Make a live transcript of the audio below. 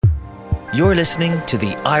You're listening to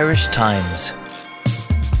the Irish Times.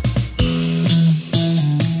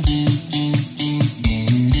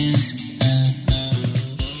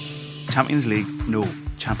 Champions League, no.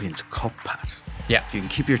 Champions Cup, Pat. Yeah. You can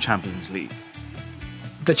keep your Champions League.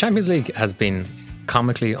 The Champions League has been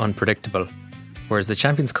comically unpredictable, whereas the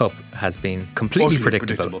Champions Cup has been completely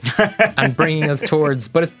predictable. And bringing us towards,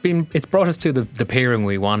 but it's brought us to the pairing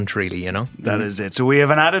we want, really, you know? That is it. So we have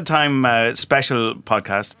an added time special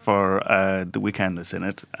podcast for the weekend that's in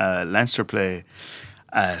it. Leinster play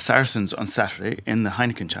Saracens on Saturday in the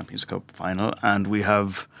Heineken Champions Cup final, and we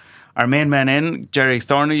have our main men in. Jerry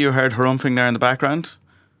Thornley, you heard harumphing there in the background.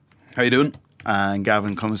 How you doing? And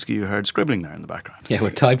Gavin Comiskey, you heard scribbling there in the background. Yeah,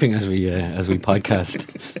 we're typing as we podcast.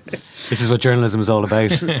 This is what journalism is all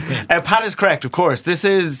about. Pat is correct, of course.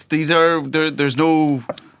 There's no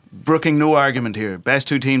brooking, no argument here. Best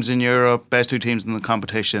two teams in Europe, best two teams in the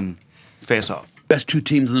competition, face off. Best two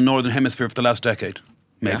teams in the Northern Hemisphere for the last decade,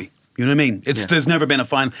 maybe. Yeah. You know what I mean? There's never been a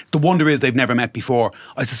final. The wonder is they've never met before.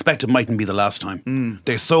 I suspect it mightn't be the last time.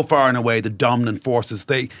 They're so far and away the dominant forces.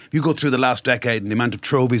 If you go through the last decade and the amount of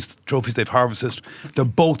trophies they've harvested, they're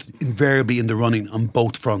both invariably in the running on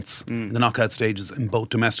both fronts, in the knockout stages, in both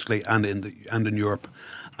domestically and in Europe.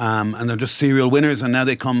 And they're just serial winners. And now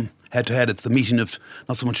they come head to head. It's the meeting of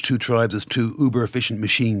not so much two tribes as two uber efficient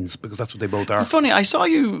machines, because that's what they both are. Funny, I saw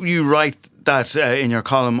you write that in your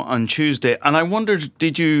column on Tuesday, and I wondered,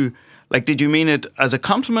 did you mean it as a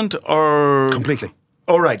compliment or completely?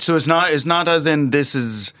 Oh, right. So it's not as in this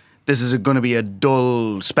is going to be a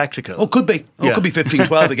dull spectacle. Oh, could be. It could be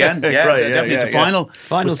 15-12 again. Yeah, right, definitely. It's a final.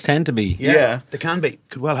 Finals tend to be. Yeah, they can be.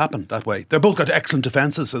 Could well happen that way. They're both got excellent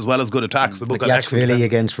defences as well as good attacks. They've both got excellent defences.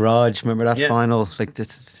 Against Raj, remember that final? Like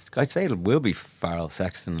I'd say it will be Farrell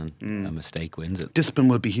Sexton, and a mistake wins it. Discipline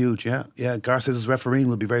will be huge. Yeah. Garces' refereeing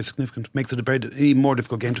will be very significant. Makes it a even more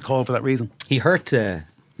difficult game to call for that reason. He hurt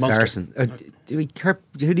Saracen. Who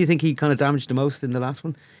do you think he kind of damaged the most in the last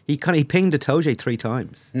one? He pinged Itoje 3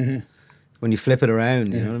 times. Mm-hmm. When you flip it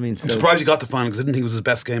around, you know what I mean? I'm surprised he got the final, because I didn't think it was his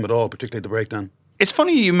best game at all, particularly the breakdown. It's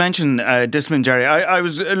funny you mention discipline, Jerry. I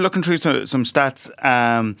was looking through some stats.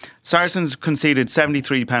 Saracens conceded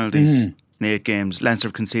 73 penalties in 8 games. Leinster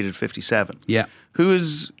have conceded 57. Yeah. Who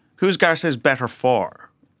is Garces better for?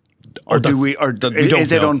 Or we don't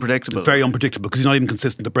is it know. unpredictable? It's very unpredictable, because he's not even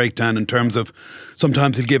consistent to breakdown in terms of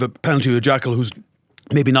sometimes he'll give a penalty to a Jackal who's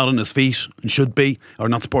maybe not on his feet and should be, or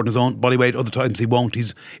not supporting his own body weight. Other times he won't.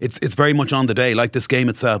 It's very much on the day, like this game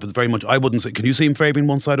itself. It's very much, I wouldn't say, can you see him favouring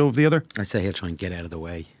one side over the other? I'd say he'll try and get out of the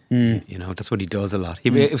way. You know, that's what he does a lot.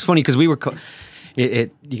 It was funny because we were you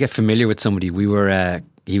get familiar with somebody.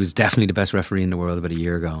 He was definitely the best referee in the world about a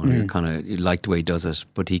year ago, and you liked the way he does it,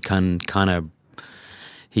 but he's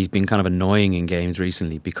been kind of annoying in games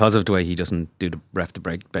recently because of the way he doesn't do the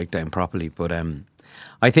breakdown properly. But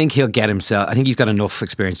I think he'll get himself. I think he's got enough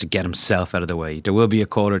experience to get himself out of the way. There will be a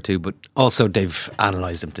call or two, but also they've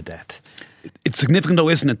analysed him to death. It's significant, though,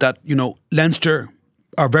 isn't it, that Leinster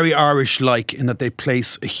are very Irish-like in that they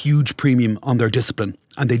place a huge premium on their discipline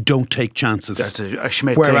and they don't take chances. That's a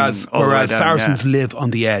Schmidt whereas thing. Whereas Saracens live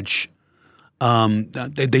on the edge.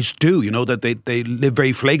 They just do, that they live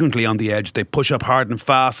very flagrantly on the edge. They push up hard and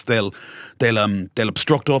fast. They'll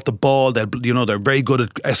obstruct off the ball. They're very good at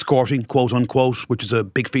escorting, quote unquote, which is a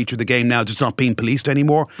big feature of the game now. Just not being policed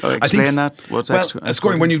anymore. Explain that. What's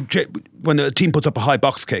escorting? When a team puts up a high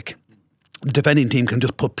box kick, the defending team can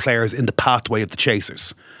just put players in the pathway of the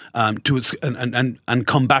chasers and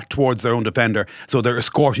come back towards their own defender. So they're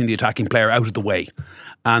escorting the attacking player out of the way.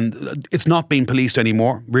 And it's not being policed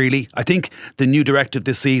anymore, really. I think the new directive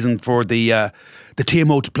this season for the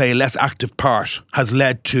TMO to play a less active part has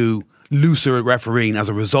led to looser refereeing. As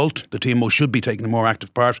a result, the TMO should be taking a more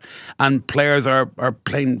active part, and players are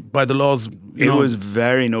playing by the laws. It was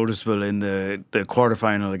very noticeable in the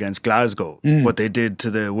quarterfinal against Glasgow, what they did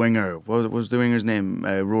to the winger. What was the winger's name?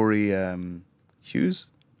 Rory Hughes?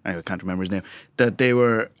 I can't remember his name. That they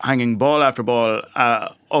were hanging ball after ball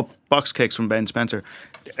up box kicks from Ben Spencer,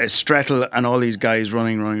 Strettle and all these guys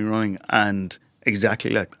running, and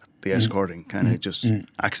exactly like that, the escorting, kind of just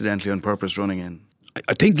accidentally on purpose running in.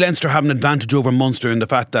 I think Leinster have an advantage over Munster in the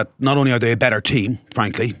fact that not only are they a better team,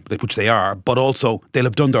 frankly, which they are, but also they'll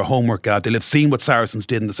have done their homework. They'll have seen what Saracens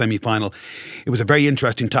did in the semi-final. It was a very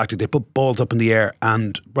interesting tactic. They put balls up in the air,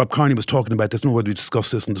 and Rob Carney was talking about this. I don't know whether we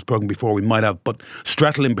discussed this in this programme before. We might have, but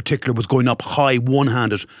Strettle in particular was going up high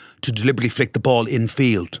one-handed to deliberately flick the ball in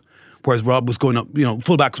field. Whereas Rob was going up,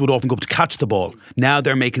 fullbacks would often go up to catch the ball. Now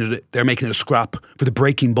they're making it a scrap for the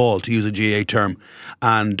breaking ball, to use a GA term,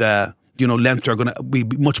 and Leinster are going to be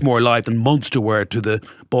much more alive than Munster were to the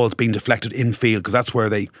balls being deflected infield, because that's where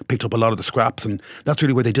they picked up a lot of the scraps, and that's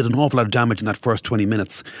really where they did an awful lot of damage in that first 20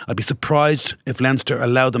 minutes. I'd be surprised if Leinster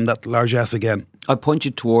allowed them that largesse again. I'd point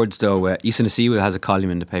you towards, though, Isa Nasiwa has a column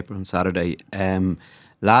in the paper on Saturday.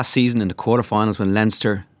 Last season in the quarterfinals when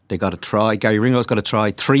Leinster, they got a try, Gary Ringrose got a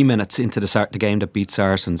try 3 minutes into the game that beat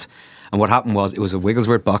Saracens, and what happened was it was a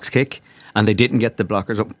Wigglesworth box kick and they didn't get the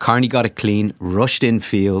blockers up. Carney got it clean, rushed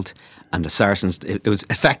infield, and the Saracens, it was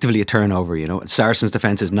effectively a turnover, Saracens'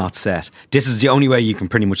 defence is not set. This is the only way you can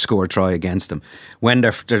pretty much score a try against them. When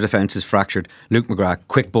their defence is fractured, Luke McGrath,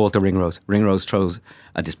 quick ball to Ringrose. Ringrose throws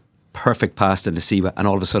this perfect pass to Nasiwa, and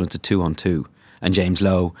all of a sudden it's a 2-on-2. And James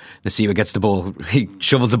Lowe, Nasiwa gets the ball, he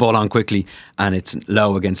shovels the ball on quickly, and it's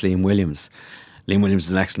Lowe against Liam Williams. Liam Williams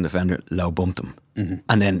is an excellent defender. Lowe bumped him. Mm-hmm.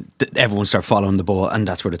 And then everyone started following the ball, and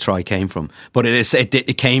that's where the try came from. But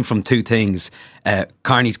it came from two things.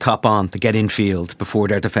 Carney's cop on to get infield before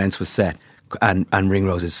their defence was set, and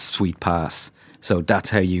Ringrose's sweet pass. So that's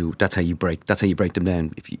how you break them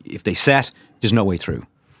down. If they set, there's no way through.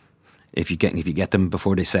 If you get them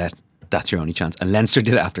before they set, that's your only chance. And Leinster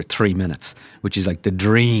did it after 3 minutes, which is like the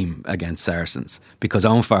dream against Saracens, because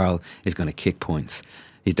Owen Farrell is going to kick points.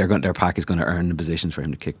 Their pack is going to earn the positions for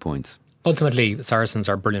him to kick points. Ultimately, Saracens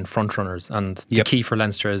are brilliant front runners, and the key for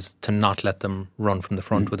Leinster is to not let them run from the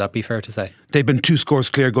front. Would that be fair to say? They've been 2 scores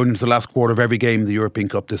clear going into the last quarter of every game in the European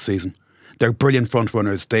Cup this season. They're brilliant front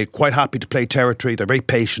runners. They're quite happy to play territory. They're very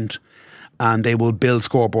patient, and they will build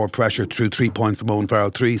scoreboard pressure through 3 points from Owen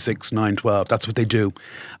Farrell, 3, 6, 9, 12. That's what they do.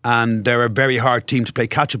 And they're a very hard team to play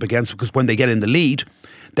catch-up against, because when they get in the lead,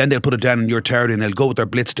 then they'll put it down in your territory and they'll go with their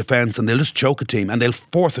blitz defence and they'll just choke a team, and they'll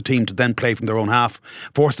force a team to then play from their own half,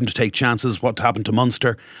 force them to take chances. What happened to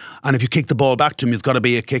Munster? And if you kick the ball back to them, it's got to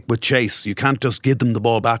be a kick with chase. You can't just give them the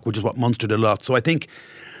ball back, which is what Munster did a lot. So I think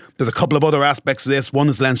there's a couple of other aspects of this. One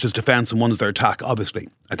is Leinster's defence and one is their attack, obviously.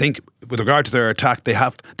 I think with regard to their attack,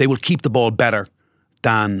 they will keep the ball better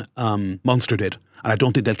than Munster did. And I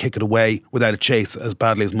don't think they'll kick it away without a chase as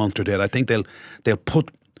badly as Munster did. I think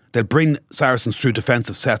they'll bring Saracens through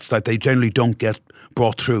defensive sets that they generally don't get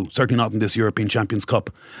brought through, certainly not in this European Champions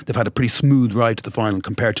Cup. They've had a pretty smooth ride to the final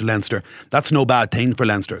compared to Leinster. That's no bad thing for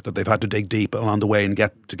Leinster, that they've had to dig deep along the way and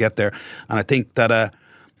get there. And I think that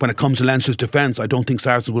when it comes to Leinster's defence, I don't think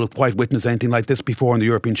Saracens will have quite witnessed anything like this before in the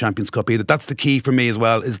European Champions Cup either. That's the key for me as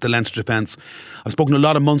well, is the Leinster defence. I've spoken to a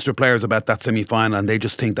lot of Munster players about that semi-final, and they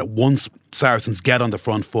just think that once Saracens get on the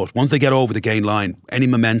front foot, once they get over the gain line, any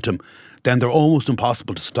momentum, then they're almost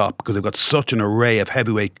impossible to stop, because they've got such an array of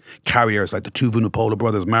heavyweight carriers like the two Vunipola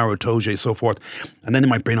brothers, Mauro Itoje, so forth. And then they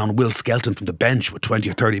might bring on Will Skelton from the bench with 20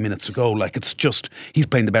 or 30 minutes to go. Like, it's just, he's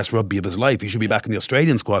playing the best rugby of his life. He should be back in the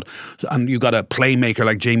Australian squad. And you've got a playmaker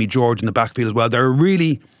like Jamie George in the backfield as well. They're a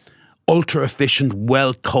really ultra efficient,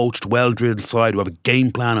 well coached, well drilled side who have a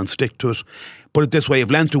game plan and stick to it. Put it this way,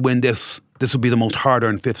 if Leinster win this would be the most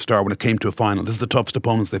hard-earned fifth star when it came to a final. This is the toughest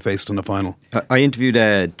opponents they faced in the final. I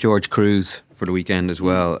interviewed George Cruz for the weekend as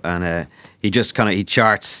well, and he just he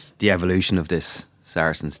charts the evolution of this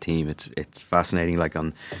Saracens team. It's fascinating.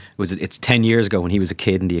 It's 10 years ago when he was a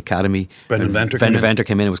kid in the academy. Brendan Venter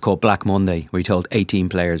came in. It was called Black Monday, where he told 18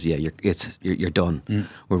 players, you're done.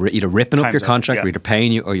 We're either ripping up your contract, we're either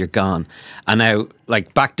paying you, or you're gone. And now,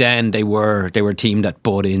 back then, they were a team that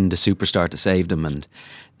bought in the superstar to save them, and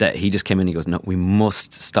that he just came in and he goes, no, we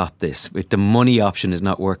must stop this. If the money option is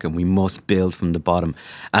not working, we must build from the bottom.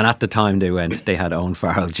 And at the time they had Owen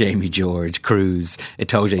Farrell, Jamie George, Cruz,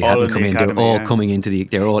 Itoje hadn't come in. They're all coming into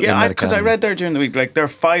they're all in that academy. Because I read there during the week, there are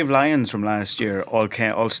 5 Lions from last year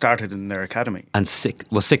all started in their academy. And 6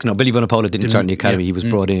 no, Billy Vunipola didn't start in the academy. He was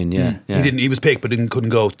brought in, He was picked but couldn't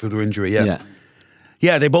go through the injury,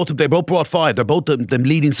 Yeah, they both brought 5. They're both the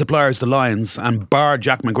leading suppliers to the Lions, and bar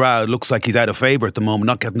Jack McGrath, looks like he's out of favour at the moment,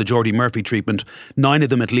 not getting the Geordie Murphy treatment. 9 of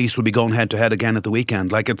them at least will be going head to head again at the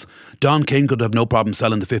weekend. Don King could have no problem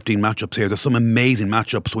selling the 15 matchups here. There's some amazing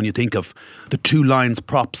matchups when you think of the 2 Lions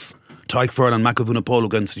props, Tyke Furlong and Mako Vunipola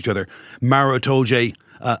against each other. Mauro Itoje,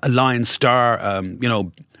 a Lions star,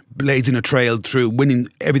 blazing a trail through, winning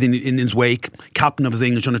everything in his wake, captain of his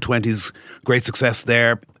English under-20s, great success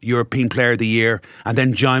there, European Player of the Year, and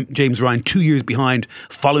then James Ryan 2 years behind,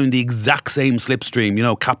 following the exact same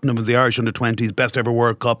slipstream, captain of the Irish under-20s, best ever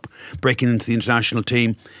World Cup, breaking into the international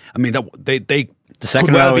team. I mean, The second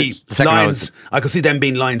could well row, be the second row is Lyons. I could see them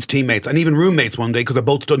being Lyons teammates and even roommates one day because they're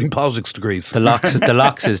both studying politics degrees. the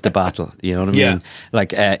locks is the battle. You know what I Yeah. mean?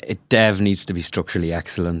 Like Dev needs to be structurally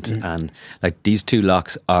excellent, and like these two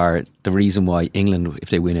locks are the reason why England, if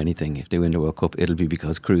they win anything, if they win the World Cup, it'll be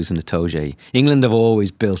because Cruz and Itoje. England have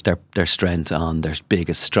always built their strength on their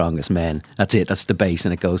biggest, strongest men. That's it. That's the base,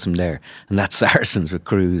 and it goes from there. And that's Saracens with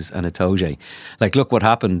Cruz and Itoje. Like, look what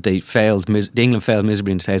happened. England failed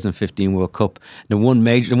miserably in the 2015 World Cup. The one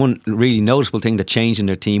really noticeable thing that changed in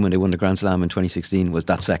their team when they won the Grand Slam in 2016 was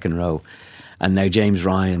that second row. And now James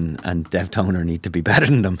Ryan and Dev Toner need to be better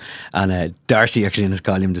than them. And Darcy actually in his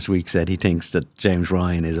column this week said he thinks that James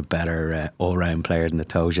Ryan is a better all-round player than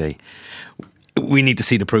Itoje. We need to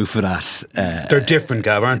see the proof of that. They're different,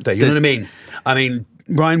 Gav, aren't they? You know what I mean? I mean,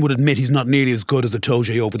 Ryan would admit he's not nearly as good as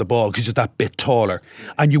Itoje over the ball because he's just that bit taller.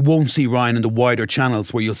 And you won't see Ryan in the wider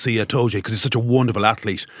channels where you'll see Itoje because he's such a wonderful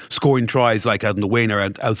athlete, scoring tries like out in the wing or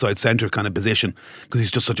outside centre kind of position because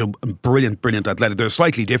he's just such a brilliant athletic. They're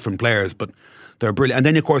slightly different players, but they're brilliant. And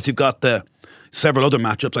then, of course, you've got the several other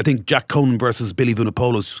matchups. I think Jack Conan versus Billy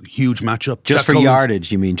Vunipolos, huge matchup. Just Jack for Conan's,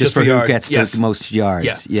 yardage, you mean? Just for who gets the most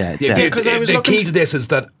yards? Yeah. Yeah. The key to this is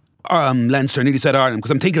that Leinster, I nearly said Ireland,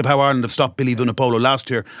 because I'm thinking of how Ireland have stopped Billy Vunipola last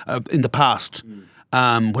year in the past.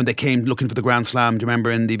 When they came looking for the Grand Slam, do you remember,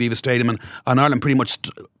 in the Aviva Stadium? And Ireland pretty much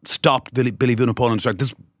stopped Billy Vunipola and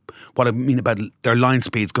started. What I mean about their line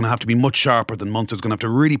speed is going to have to be much sharper than Munster's going to have to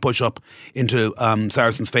really push up into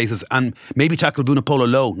Saracens' faces and maybe tackle Vunipola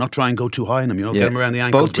low, not try and go too high on him, get him around the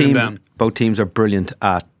ankles, bring him down. Both teams are brilliant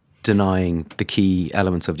at denying the key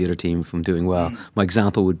elements of the other team from doing well. My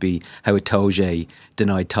example would be how Itoje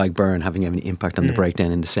denied Tadhg Beirne having any impact on the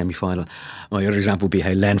breakdown in the semi-final. My other example would be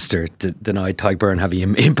how Leinster denied Tadhg Beirne having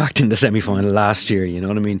an impact in the semi-final last year. You know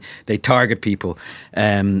what I mean? They target people.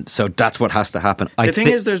 So that's what has to happen. The thing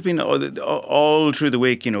is, there's been all through the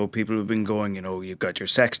week, people have been going, you've got your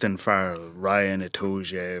Sexton, Farrell, Ryan,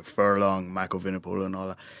 Itoje, Furlong, Mako Vunipola and all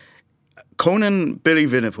that. Conan, Billy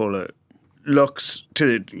Vunipola looks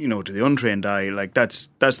to the untrained eye like that's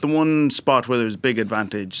the one spot where there's big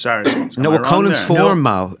advantage Saracens. No, well, Conan's form,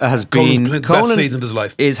 Mal, has been best season of his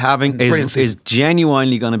life. Is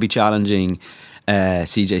genuinely going to be challenging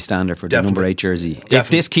CJ Stander for the number 8 jersey. Definitely. If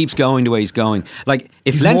this keeps going the way he's going, like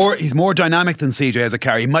if he's more dynamic than CJ as a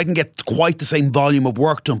carry. He mightn't get quite the same volume of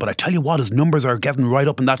work done, but I tell you what, his numbers are getting right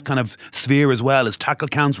up in that kind of sphere as well. His tackle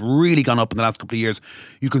count's really gone up in the last couple of years.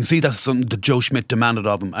 You can see that's something that Joe Schmidt demanded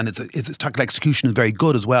of him, and his tackle execution is very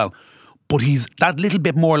good as well. But he's that little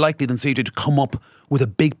bit more likely than CJ to come up with a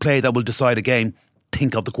big play that will decide a game.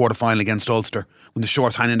 Think of the quarter-final against Ulster when the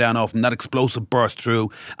short's hanging down off him, that explosive burst through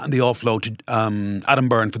and the offload to Adam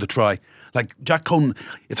Byrne for the try. Like Jack Conan,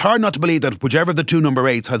 it's hard not to believe that whichever of the two number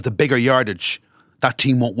 8s has the bigger yardage, that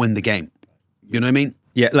team won't win the game. You know what I mean?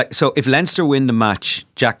 Yeah, like so if Leinster win the match,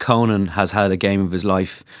 Jack Conan has had a game of his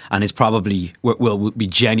life and is probably, we'll be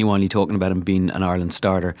genuinely talking about him being an Ireland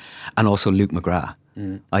starter, and also Luke McGrath.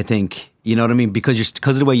 I think, you know what I mean? Because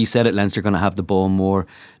of the way you said it, Leinster are going to have the ball more.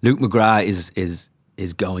 Luke McGrath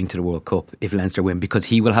is going to the World Cup if Leinster win, because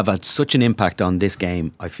he will have had such an impact on this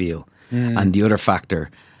game, I feel. And the other factor,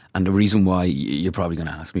 and the reason why you're probably going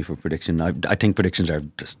to ask me for a prediction, I think predictions are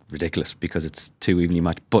just ridiculous because it's too evenly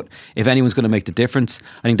matched. But if anyone's going to make the difference,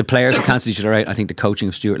 I think the players who cancel each other out. I think the coaching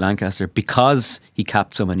of Stuart Lancaster, because he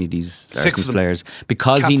capped so many of these Saracens players,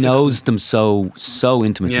 because he knows them so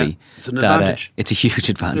intimately. Yeah, it's an advantage. It's a huge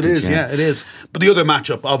advantage. It is, it is. But the other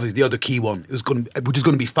matchup, obviously, the other key one, which is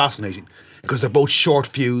going to be fascinating, because they're both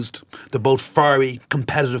short-fused, they're both fiery,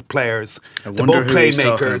 competitive players, they're both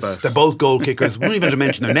playmakers, they're both goal kickers. We don't even have to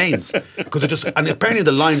mention their names, because they're just, and apparently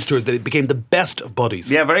the Lions tour, they became the best of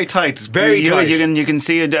buddies. Yeah, very tight. Very tight. You can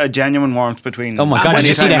see a genuine warmth between them. Oh my God, did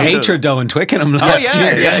you see the hatred though in Twickenham last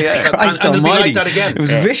year? Yeah. Christ and it'll be almighty. like that again. It was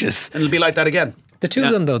vicious. And it'll be like that again. The two of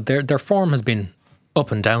them though, their form has been up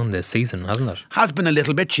and down this season, hasn't it? Has been a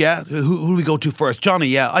little bit, yeah. Who do we go to first? Johnny,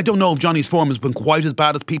 yeah. I don't know if Johnny's form has been quite as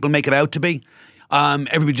bad as people make it out to be.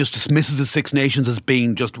 Everybody just dismisses his Six Nations as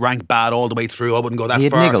being just ranked bad all the way through. I wouldn't go that far. He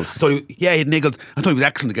had niggles. I thought he was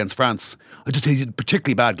excellent against France. I just think he had a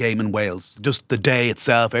particularly bad game in Wales. Just the day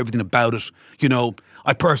itself, everything about it.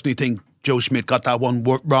 I personally think Joe Schmidt got that one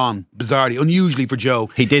wrong, bizarrely, unusually for Joe.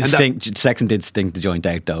 He did Sexton did stink the joint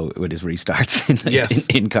out though with his restarts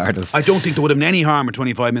in Cardiff. I don't think there would have been any harm at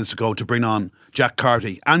 25 minutes to go to bring on Jack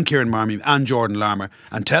Carty and Kieran Marmion and Jordan Larmour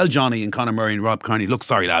and tell Johnny and Conor Murray and Rob Kearney, look,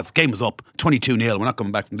 sorry lads, game is up, 22-0, we're not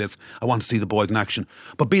coming back from this. I want to see the boys in action.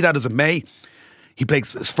 But be that as it may, he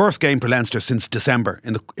plays his first game for Leinster since December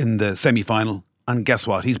in the semi-final, and guess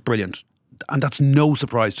what? He's brilliant. And that's no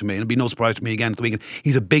surprise to me. It'll be no surprise to me again at the weekend.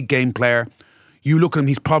 He's a big game player. You look at him,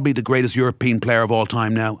 he's probably the greatest European player of all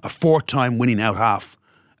time now. A 4-time winning out half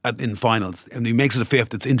in finals. And he makes it a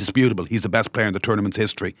 5th. It's indisputable. He's the best player in the tournament's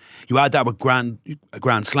history. You add that with a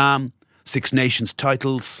Grand Slam, 6 Nations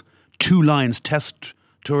titles, 2 Lions Test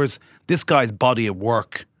tours. This guy's body of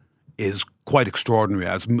work is quite extraordinary.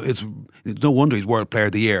 It's no wonder he's World Player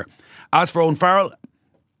of the Year. As for Owen Farrell,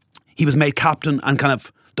 he was made captain and kind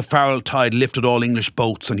of the Farrell tide lifted all English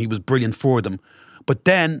boats and he was brilliant for them. But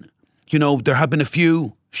then, you know, there have been a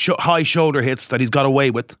few high shoulder hits that he's got away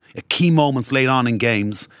with at key moments late on in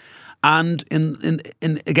games. And in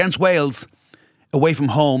against Wales, away from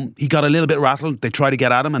home, he got a little bit rattled. They tried to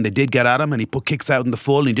get at him and they did get at him and he put kicks out in the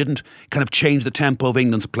full and he didn't kind of change the tempo of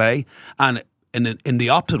England's play. And in the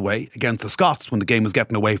opposite way, against the Scots, when the game was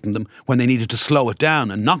getting away from them, when they needed to slow it down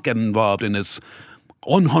and not get involved in his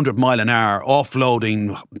 100 mile an hour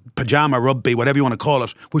offloading, pajama rugby, whatever you want to call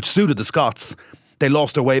it, which suited the Scots, they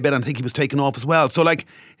lost their way a bit and I think he was taken off as well. So like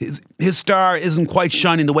his star isn't quite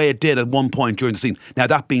shining the way it did at one point during the season. Now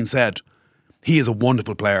that being said, he is a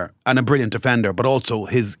wonderful player and a brilliant defender, but also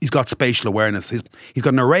he's got spatial awareness. He's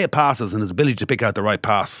got an array of passes and his ability to pick out the right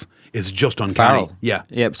pass is just uncanny. Farrell.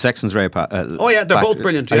 Yeah. Sexton's very they're both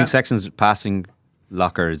brilliant. I think Sexton's passing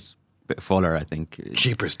locker is a bit fuller, I think.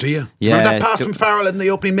 Cheapers, do you? Yeah. Remember that pass from Farrell in the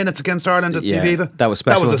opening minutes against Ireland at the Aviva? That was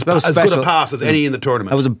special. That was as good a pass as any in the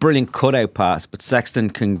tournament. That was a brilliant cutout pass, but Sexton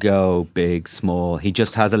can go big, small. He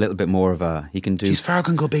just has a little bit more of a... He can do... Jeez, Farrell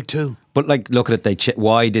can go big too. But like, look at it.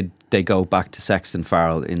 Why did they go back to Sexton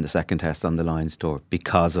Farrell in the second test on the Lions tour?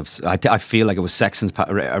 Because of... I feel like it was Sexton's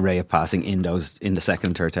array of passing in the second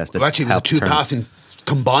and third test. Well, actually, it was the two passing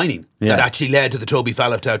combining that actually led to the Toby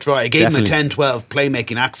Faletau try. It gave them a 10-12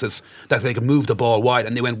 playmaking axis that they could move the ball wide,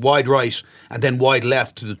 and they went wide right and then wide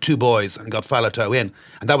left to the two boys and got Faletau in,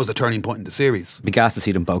 and that was the turning point in the series. Be gas to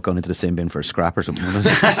see them both going into the sin bin for a scrap or something.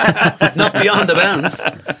 Not beyond the bounds.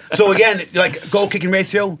 So again, like goal kicking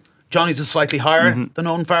ratio, Johnny's is slightly higher than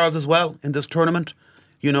Owen Farrell's as well in this tournament.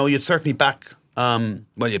 You know, you'd certainly back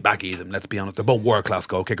you back either. Let's be honest, they're both world class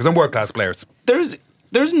goal kickers and world class players.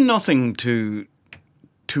 There's nothing to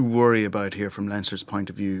worry about here from Leinster's point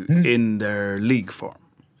of view in their league form.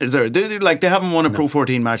 Is there? They haven't won a Pro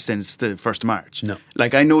 14 match since the 1st of March. No.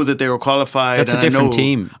 Like, I know that they were qualified. That's a different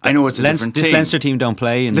team. I know it's a different team. This Leinster team don't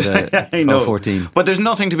play in the Pro 14. But there's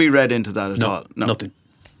nothing to be read into that at all. No.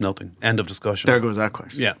 Nothing. End of discussion. There goes that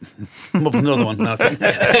question. Yeah. Another one. Nothing.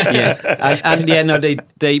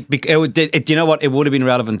 You know what? It would have been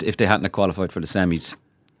relevant if they hadn't qualified for the semis.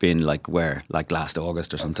 Been like last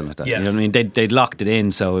August or something like that. Yes. You know what I mean? They'd locked it in,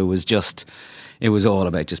 so it was all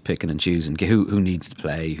about just picking and choosing who needs to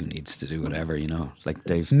play, who needs to do whatever. You know, like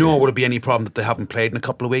nor would it be any problem that they haven't played in a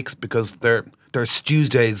couple of weeks because their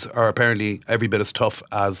Tuesdays are apparently every bit as tough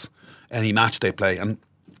as any match they play. And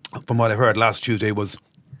from what I heard, last Tuesday was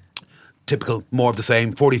typical, more of the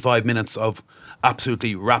same. 45 minutes of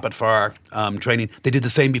absolutely rapid fire training. They did the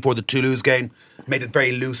same before the Toulouse game. Made it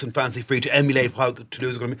very loose and fancy free to emulate how the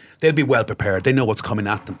Toulouse are going to be. They'll be well prepared. They know what's coming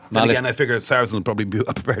at them. Then again, I figure Saracens will probably be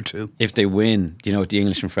well prepared too. If they win, do you know what the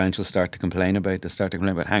English and French will start to complain about? They'll start to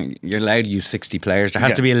complain about, you're allowed to use 60 players. There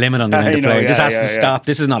has to be a limit on the amount of players. This has to stop.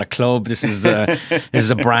 This is not a club. This is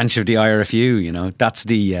a branch of the IRFU. You know, that's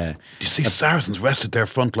the. Do you see Saracens rested their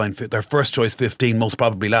frontline, their first choice 15, most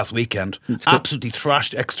probably last weekend. Absolutely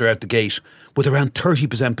thrashed Exeter out the gate with around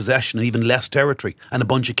 30% possession and even less territory, and a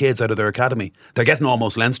bunch of kids out of their academy. They're getting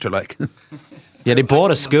almost Leinster-like. Yeah, they bought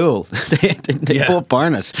a school. they bought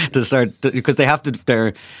Barnet to start, because they have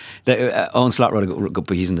to. Owen Slot wrote a good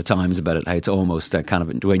piece in the Times about it. How it's almost kind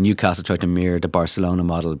of the way Newcastle tried to mirror the Barcelona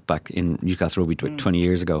model back in Newcastle Rugby 20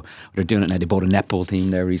 years ago. They're doing it now. They bought a netball team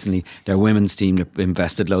there recently. Their women's team, they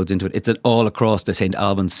invested loads into it. It's all across the St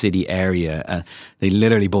Albans City area. They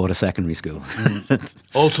literally bought a secondary school.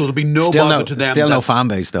 Also, there'll be no bother to them. Still no fan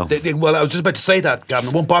base though. Well, I was just about to say that, Gavin.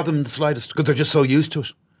 It won't bother them in the slightest because they're just so used to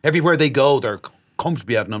it. Everywhere they go, they're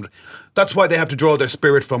comfortably outnumbered. That's why they have to draw their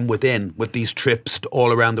spirit from within with these trips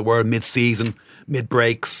all around the world, mid-season,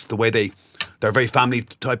 mid-breaks. The way they're a very family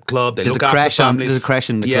type club. They look after families. There's a crash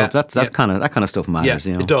in the club. That kind of stuff matters.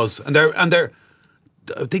 Yeah, you know? It does. And they're.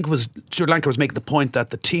 I think it was Sri Lanka was making the point that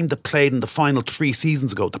the team that played in the final 3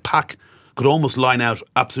 seasons ago, the pack, could almost line out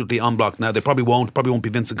absolutely unblocked. Now they probably won't be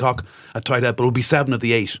Vincent Koch at tight end, but it'll be 7 of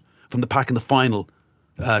the 8 from the pack in the final.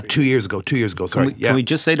 2 years ago. Sorry. Can we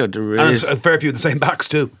just say though, there and is a fair few of the same backs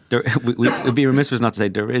too. We'd be remiss was not to say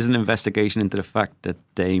there is an investigation into the fact that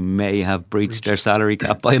they may have breached their salary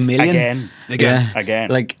cap by $1 million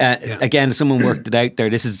again. Like again, someone worked it out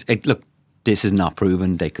there. This is not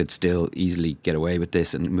proven. They could still easily get away with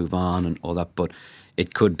this and move on and all that. But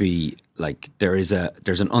it could be like there's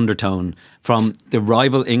an undertone from the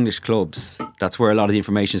rival English clubs. That's where a lot of the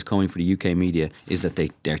information is coming for the UK media, is that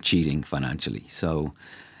they're cheating financially. So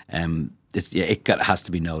it has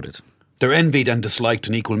to be noted. They're envied and disliked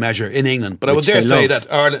in equal measure in England. But I would dare say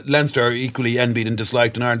that Leinster are equally envied and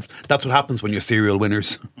disliked in Ireland. That's what happens when you're serial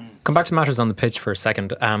winners. Come back to matters on the pitch for a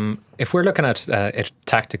second. If we're looking at it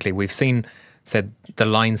tactically, we've seen, said, the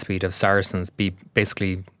line speed of Saracens be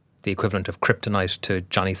basically the equivalent of kryptonite to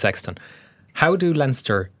Johnny Sexton. How do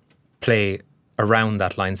Leinster play around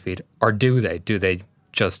that line speed? Or do they? Do they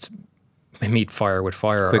just meet fire with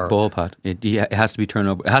fire? Quick ball, Pat. It has to be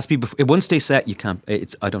turnover. It has to be once they set. You can't.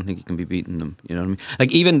 I don't think you can be beating them. You know what I mean?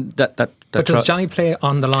 Like even that. But does Johnny play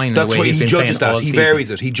on the line? That's the way why he's he been judges playing all that. He season?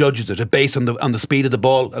 varies it. He judges it based on the speed of the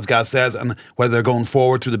ball, as Gaz says, and whether they're going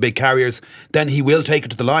forward through the big carriers. Then he will take it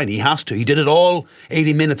to the line. He has to. He did it all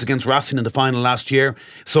 80 minutes against Racing in the final last year.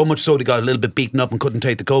 So much so they got a little bit beaten up and couldn't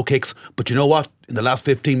take the goal kicks. But you know what? In the last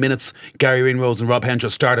 15 minutes, Gary Ringrose and Rob Henshaw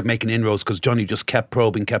started making inroads because Johnny just kept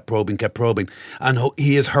probing. And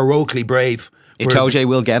he is heroically brave. Itoje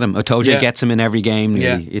will get him. Itoje gets him in every game.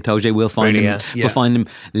 Yeah. Itoje will find him. Will find him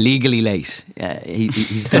legally late.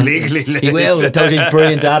 He's done, Legally late. He will. Itoje's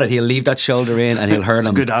brilliant at it. He'll leave that shoulder in and he'll hurt him. It's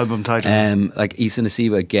a good album title. Like Issa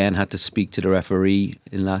Nasiba again had to speak to the referee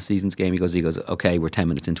in last season's game. He goes, okay, we're 10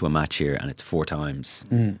 minutes into a match here and it's 4 times.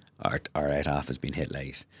 Our out half has been hit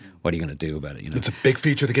late. What are you going to do about it? You know, it's a big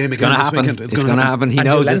feature of the game again this weekend. It's going to happen. He and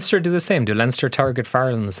knows do Leinster do the same? Do Leinster target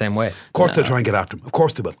Farrell in the same way? Of course they'll try and get after him. Of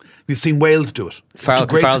course they will. We've seen Wales do it.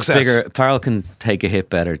 Farrell's success. bigger. Farrell can take a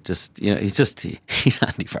hit better. Just he's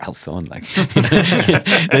Andy Farrell's son. Like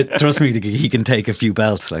trust me, he can take a few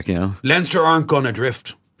belts. Like Leinster aren't going to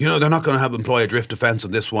drift. They're not going to employ a drift defence on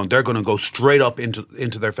this one. They're going to go straight up into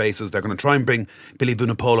their faces. They're going to try and bring Billy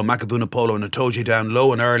Vunipola, Maka Vunipola and Itoje down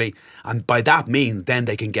low and early. And by that means, then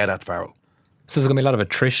they can get at Farrell. So there's going to be a lot of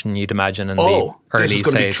attrition, you'd imagine, in the early,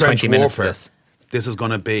 say, 20 minutes of this. This is going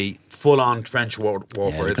to be full-on trench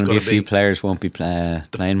warfare. It's going to be a few players won't be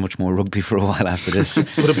playing much more rugby for a while after this.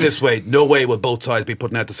 Put it this way, no way will both sides be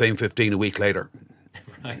putting out the same 15 a week later.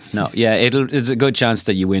 No, it's a good chance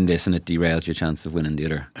that you win this and it derails your chance of winning the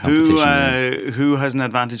other competition. Who has an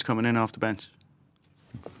advantage coming in off the bench?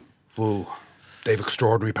 Whoa, they have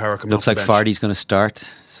extraordinary power coming Looks off the bench. Looks like Fardy's going to start.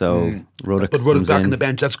 So Ruddock, but Ruddock back on the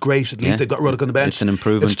bench, that's great. At least they've got Ruddock on the bench. It's an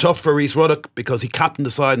improvement. It's tough for Rhys Ruddock because he captained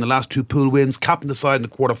the side in the last 2 pool wins, captained the side in the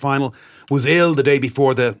quarter final, was ill the day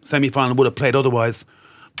before the semi-final, would have played otherwise.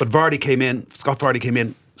 But Scott Vardy came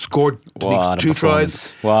in, scored 2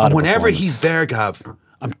 tries. And whenever he's there, Gav,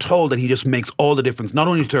 I'm told that he just makes all the difference, not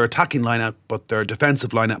only to their attacking lineup, but their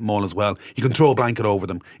defensive lineup maul as well. You can throw a blanket over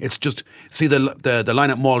them. It's just, see the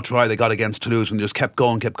lineup maul try they got against Toulouse when they just kept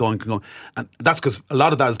going. And that's because, a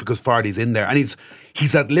lot of that is because Fardy's in there. And he's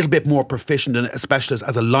a little bit more proficient and a specialist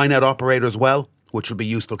as a line-out operator as well, which will be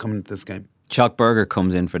useful coming into this game. Chalk Burger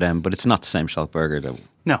comes in for them, but it's not the same Chalk Burger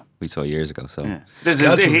that we saw years ago. So he's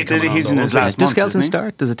in his last month. Does Skelton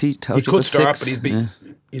start? Does he could start, but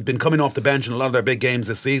he's been coming off the bench in a lot of their big games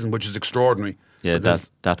this season, which is extraordinary. Yeah,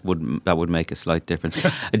 that would make a slight difference.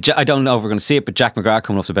 I don't know if we're going to see it, but Jack McGrath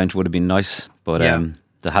coming off the bench would have been nice. But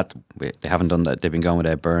they haven't done that. They've been going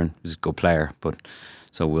without Byrne, who's a good player. But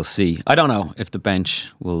so we'll see. I don't know if the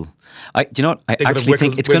bench will. Do you know what? I actually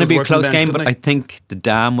think it's going to be a close game, but I think the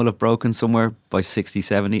dam will have broken somewhere by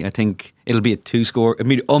 60-70. I think it'll be a 2-score. It'll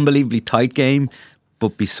be an unbelievably tight game,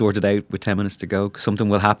 but be sorted out with 10 minutes to go. Something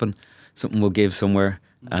will happen. Something will give somewhere.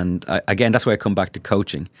 And again, that's why I come back to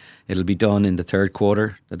coaching. It'll be done in the 3rd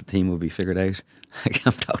quarter that the team will be figured out.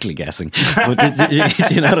 I'm totally guessing, but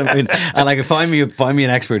do you know what I mean? And like, find me an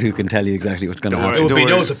expert who can tell you exactly what's going to happen. It would be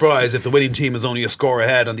no surprise if the winning team is only a score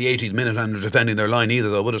ahead on the 80th minute and they're defending their line either,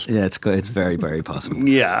 though, would it? Yeah, it's very, very possible.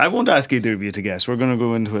 Yeah, I won't ask either of you to guess. We're going to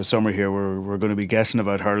go into a summer here where we're going to be guessing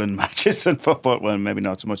about hurling matches and football. Well, maybe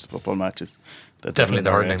not so much the football matches. Definitely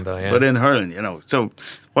the hurling, though. Yeah, but in hurling, so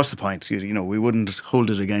what's the point? We wouldn't hold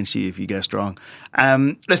it against you if you guessed wrong.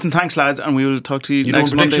 Listen, thanks, lads, and we will talk to you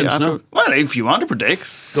next Monday. No? Well, if you want to predict,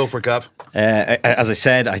 go for it, Gav. As I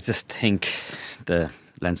said, I just think the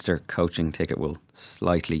Leinster coaching ticket will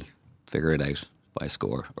slightly figure it out by a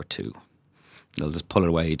score or 2. They'll just pull it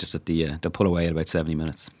away. They'll pull away at about 70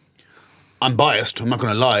 minutes. I'm biased, I'm not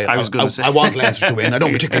going to lie. I want Leinster to win. I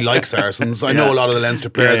don't particularly like Saracens. I know a lot of the Leinster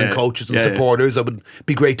players and coaches and supporters. It would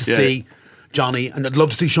be great to see Johnny, and I'd love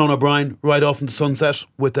to see Sean O'Brien right off in the sunset.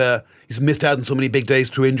 He's missed out on so many big days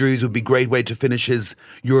through injuries. It would be a great way to finish his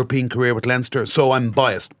European career with Leinster. So I'm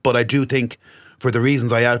biased, but I do think, for the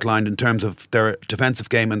reasons I outlined in terms of their defensive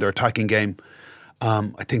game and their attacking game,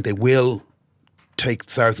 I think they will take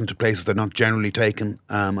Saracens to places they're not generally taken,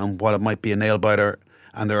 and while it might be a nail biter,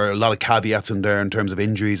 and there are a lot of caveats in there in terms of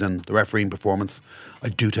injuries and the refereeing performance, I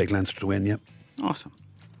do take Leinster to win. Yep. Awesome.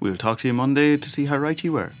 We'll talk to you Monday to see how right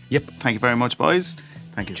you were. Yep. Thank you very much, boys.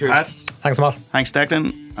 Thank you, Cheers. Pat. Thanks, Mal. Thanks,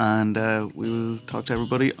 Declan. And we will talk to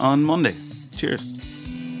everybody on Monday. Cheers.